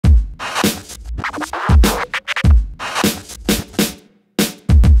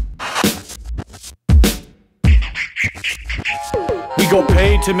got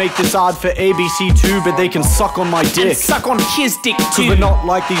paid to make this ad for ABC2, but they can suck on my dick. And suck on his dick too. Cause we're not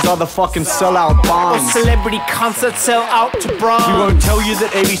like these other fucking sellout bands. Or celebrity concerts sell out to bronze. We won't tell you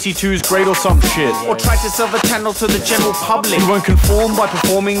that ABC2 is great or some shit. Or try to sell the channel to the general public. We won't conform by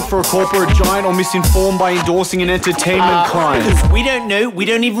performing for a corporate giant or misinformed by endorsing an entertainment client. Cause we don't know, we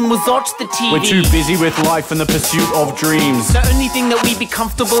don't even watch the TV. We're too busy with life and the pursuit of dreams. The only thing that we'd be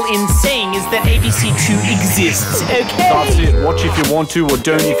comfortable in saying is that ABC2 exists, okay? That's it, watch if you want to or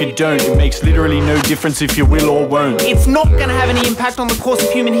don't if you don't. It makes literally no difference if you will or won't. It's not gonna have any impact on the course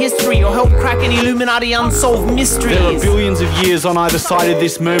of human history or help crack any Illuminati unsolved mysteries. There are billions of years on either side of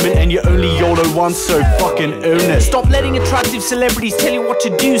this moment and you only YOLO once, so fucking own it. Stop letting attractive celebrities tell you what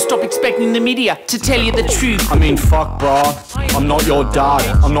to do. Stop expecting the media to tell you the truth. I mean, fuck, brah. I'm not your dad.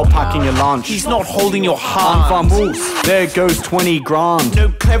 I'm not packing your lunch. He's not holding your hand. Vamos. There goes 20 grand. No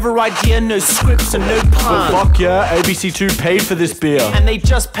clever idea, no scripts and no puns. But fuck yeah, ABC2 paid for this beer. And they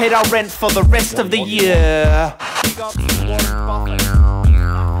just paid our rent for the rest of the year.